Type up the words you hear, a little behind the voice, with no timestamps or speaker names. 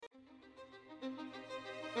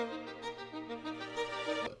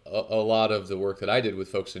a lot of the work that I did with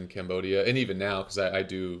folks in Cambodia, and even now, because I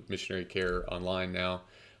do missionary care online now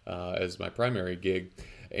as my primary gig,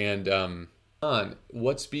 and on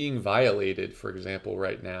what's being violated, for example,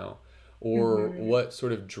 right now, or what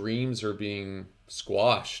sort of dreams are being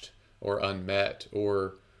squashed or unmet,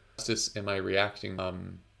 or justice am I reacting,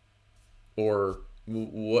 or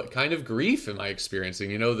what kind of grief am I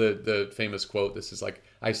experiencing? You know, the famous quote, this is like,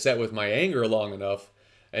 I sat with my anger long enough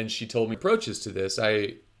and she told me approaches to this.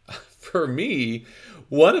 For me,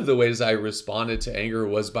 one of the ways I responded to anger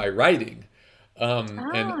was by writing.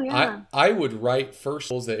 I would write first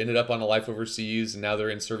that ended up on A Life Overseas, and now they're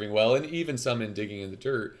in Serving Well, and even some in Digging in the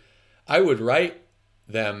Dirt. I would write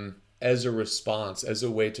them as a response, as a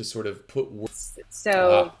way to sort of put words.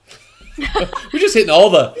 So we're just hitting all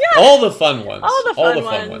the fun ones, all the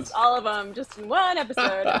fun ones, all of them, just in one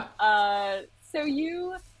episode. So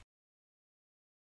you